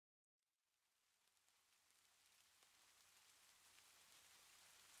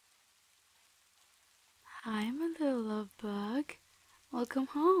Hi, my little love bug. Welcome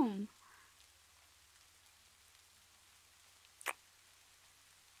home.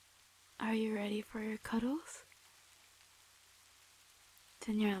 Are you ready for your cuddles?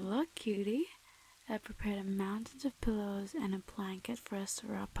 Then you're in luck, cutie. I prepared mountains of pillows and a blanket for us to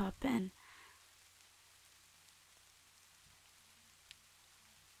wrap up in.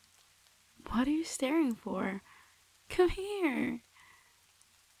 What are you staring for? Come here.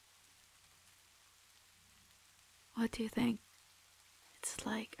 What do you think? It's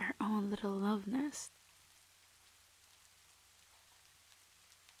like our own little love nest.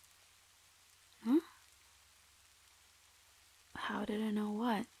 Huh? How did I know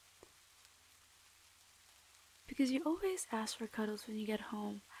what? Because you always ask for cuddles when you get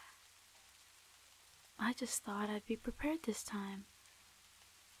home. I just thought I'd be prepared this time.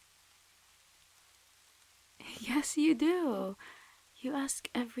 Yes, you do. You ask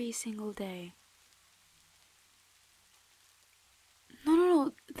every single day.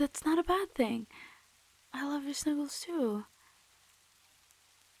 No, that's not a bad thing. I love your snuggles too.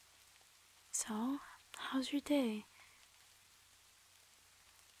 So, how's your day?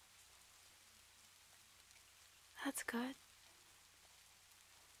 That's good.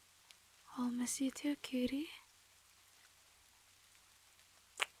 I'll miss you too, cutie.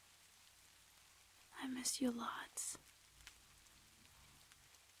 I miss you lots.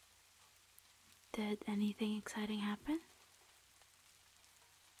 Did anything exciting happen?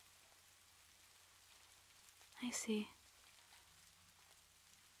 I see.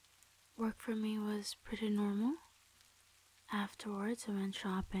 Work for me was pretty normal. Afterwards, I went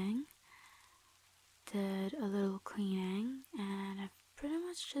shopping, did a little cleaning, and I've pretty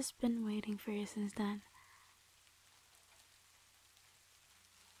much just been waiting for you since then.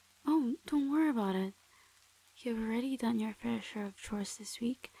 Oh, don't worry about it. You've already done your fair share of chores this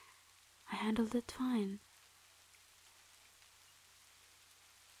week. I handled it fine.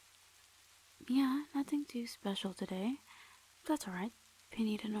 Yeah, nothing too special today. That's alright. We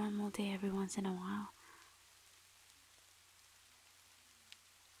need a normal day every once in a while.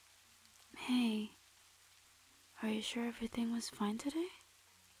 Hey, are you sure everything was fine today?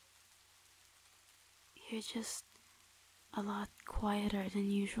 You're just a lot quieter than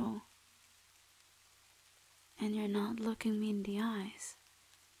usual. And you're not looking me in the eyes.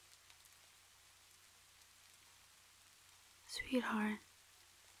 Sweetheart,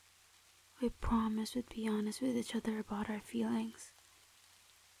 we promised we'd be honest with each other about our feelings.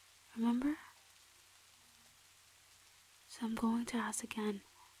 Remember? So I'm going to ask again.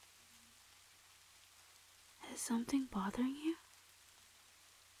 Is something bothering you?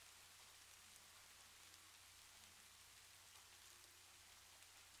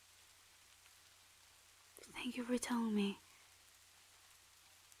 Thank you for telling me.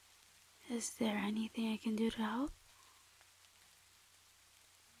 Is there anything I can do to help?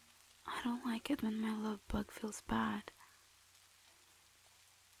 I don't like it when my love bug feels bad.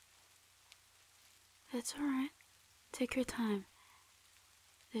 It's alright. Take your time.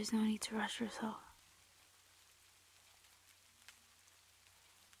 There's no need to rush yourself.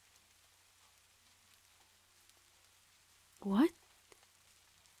 What?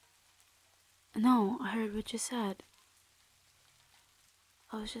 No, I heard what you said.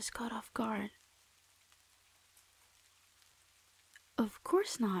 I was just caught off guard. Of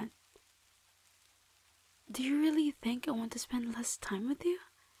course not. Do you really think I want to spend less time with you?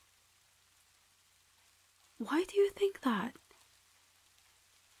 Why do you think that?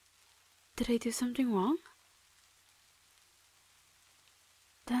 Did I do something wrong?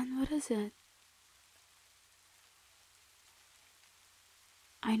 Then what is it?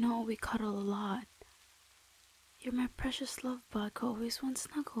 I know we cuddle a lot. You're my precious love bug who always wants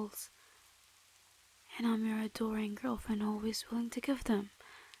snuggles. And I'm your adoring girlfriend always willing to give them.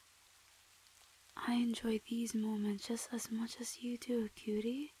 I enjoy these moments just as much as you do,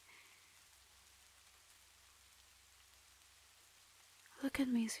 cutie. Look at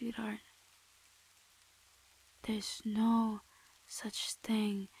me, sweetheart. There's no such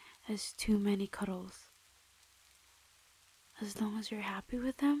thing as too many cuddles. As long as you're happy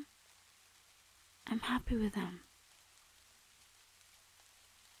with them, I'm happy with them.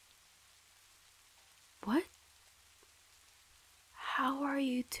 What? How are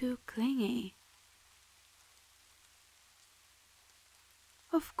you too clingy?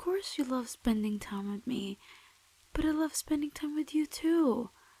 Of course you love spending time with me, but I love spending time with you too.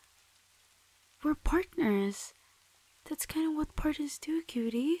 We're partners. That's kind of what partners do,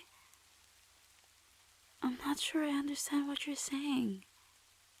 cutie. I'm not sure I understand what you're saying.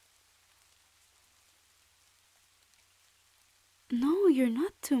 No, you're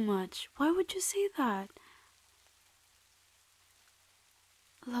not too much. Why would you say that?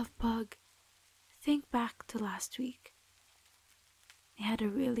 Love bug, think back to last week. I had a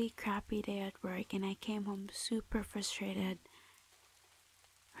really crappy day at work and I came home super frustrated.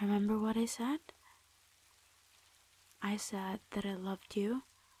 Remember what I said? I said that I loved you,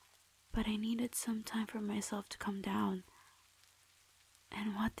 but I needed some time for myself to calm down.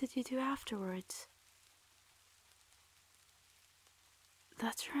 And what did you do afterwards?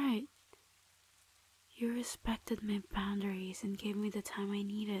 That's right. You respected my boundaries and gave me the time I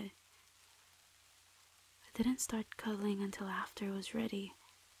needed. I didn't start cuddling until after I was ready.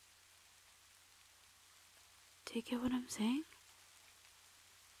 Do you get what I'm saying?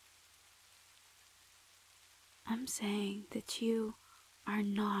 I'm saying that you are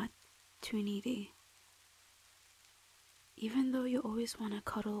not too needy. Even though you always want to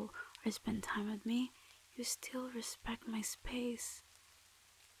cuddle or spend time with me, you still respect my space.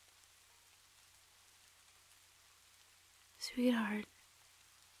 Sweetheart,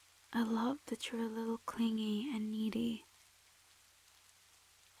 I love that you're a little clingy and needy.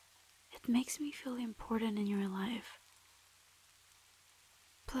 It makes me feel important in your life.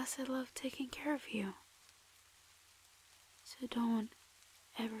 Plus, I love taking care of you. So don't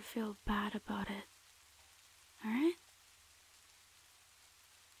ever feel bad about it. Alright?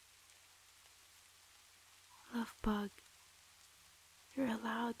 Love bug, you're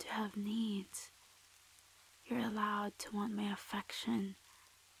allowed to have needs. You're allowed to want my affection.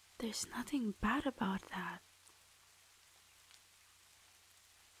 There's nothing bad about that.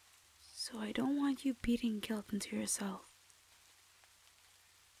 So I don't want you beating guilt into yourself.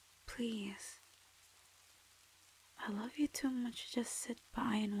 Please. I love you too much to just sit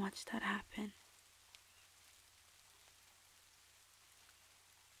by and watch that happen.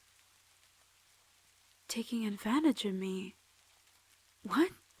 Taking advantage of me?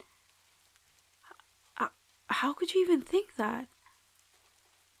 What? How could you even think that?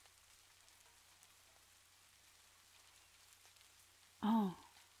 Oh.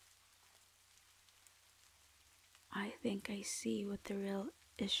 I think I see what the real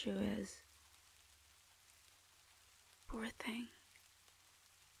issue is. Poor thing.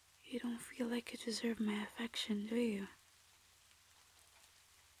 You don't feel like you deserve my affection, do you?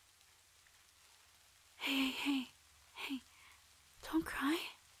 Hey, don't cry.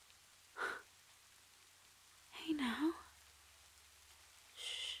 Hey now.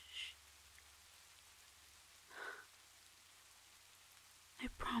 Shh. I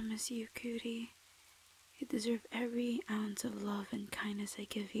promise you, cutie, you deserve every ounce of love and kindness I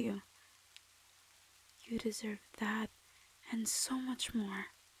give you. You deserve that and so much more.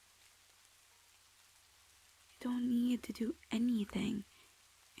 You don't need to do anything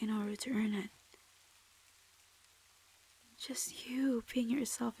in order to earn it. Just you being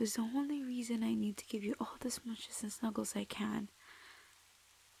yourself is the only reason I need to give you all the smooches and snuggles I can.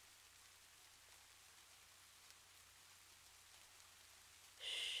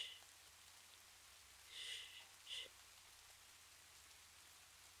 Shh.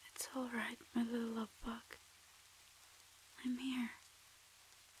 It's alright, my little love bug. I'm here.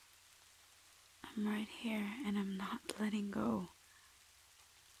 I'm right here and I'm not letting go.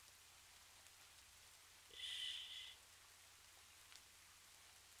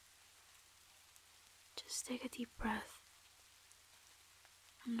 Just take a deep breath.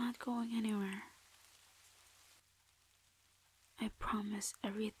 I'm not going anywhere. I promise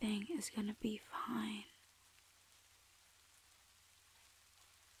everything is gonna be fine.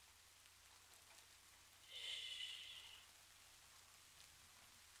 Shh.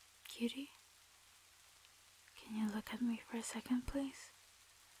 Cutie, can you look at me for a second, please?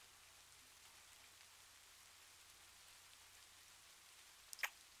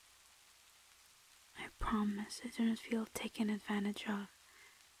 I promise I don't feel taken advantage of.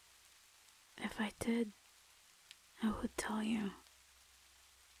 If I did, I would tell you.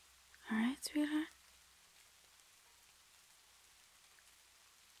 Alright, sweetheart?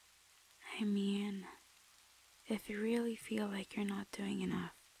 I mean, if you really feel like you're not doing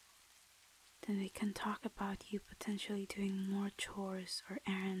enough, then we can talk about you potentially doing more chores or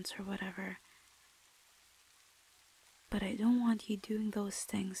errands or whatever. But I don't want you doing those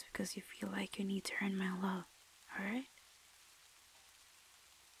things because you feel like you need to earn my love, alright?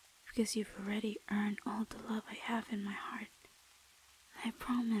 Because you've already earned all the love I have in my heart. I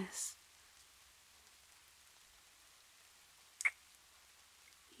promise.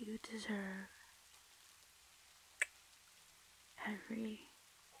 You deserve every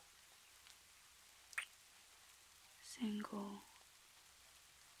single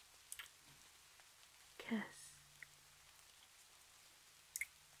kiss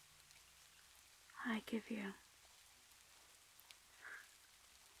I give you.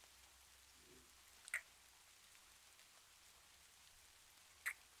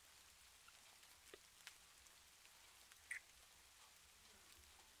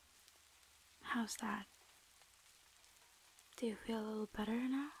 How's that? Do you feel a little better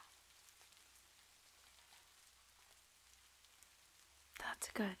now? That's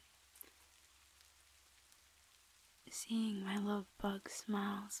good. Seeing my love bug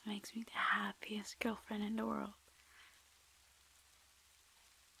smiles makes me the happiest girlfriend in the world.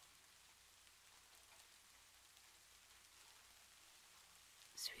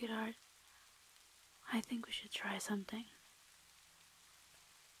 Sweetheart, I think we should try something.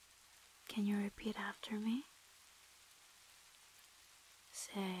 Can you repeat after me?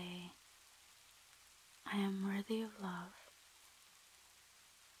 Say, I am worthy of love.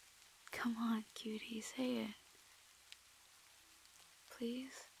 Come on, cutie, say it.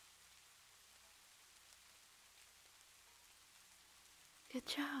 Please? Good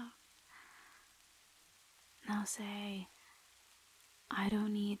job. Now say, I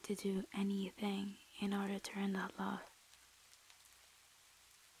don't need to do anything in order to earn that love.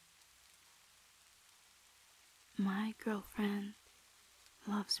 My girlfriend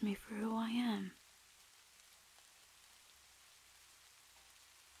loves me for who I am.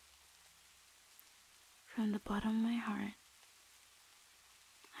 From the bottom of my heart,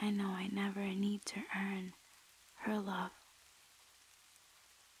 I know I never need to earn her love.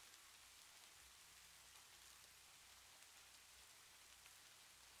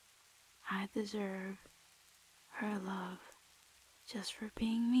 I deserve her love just for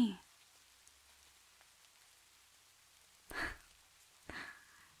being me.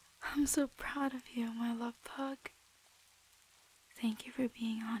 I'm so proud of you, my love bug. Thank you for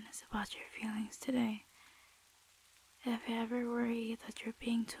being honest about your feelings today. If I ever worry that you're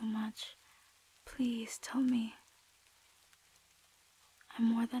being too much, please tell me. I'm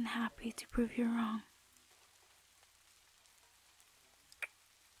more than happy to prove you wrong.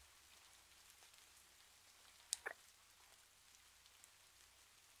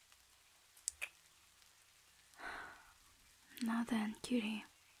 Now then, cutie,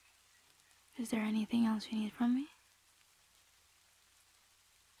 is there anything else you need from me?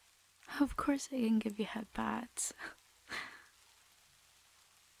 Of course I can give you head pats.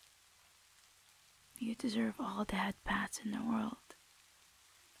 You deserve all the head pats in the world.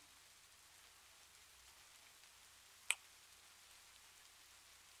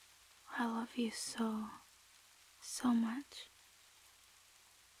 I love you so, so much.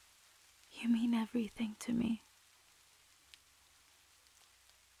 You mean everything to me.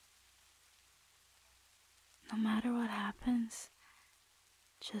 No matter what happens,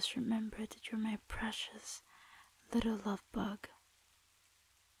 just remember that you're my precious little love bug.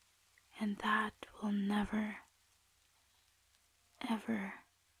 And that will never, ever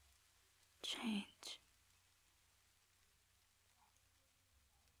change.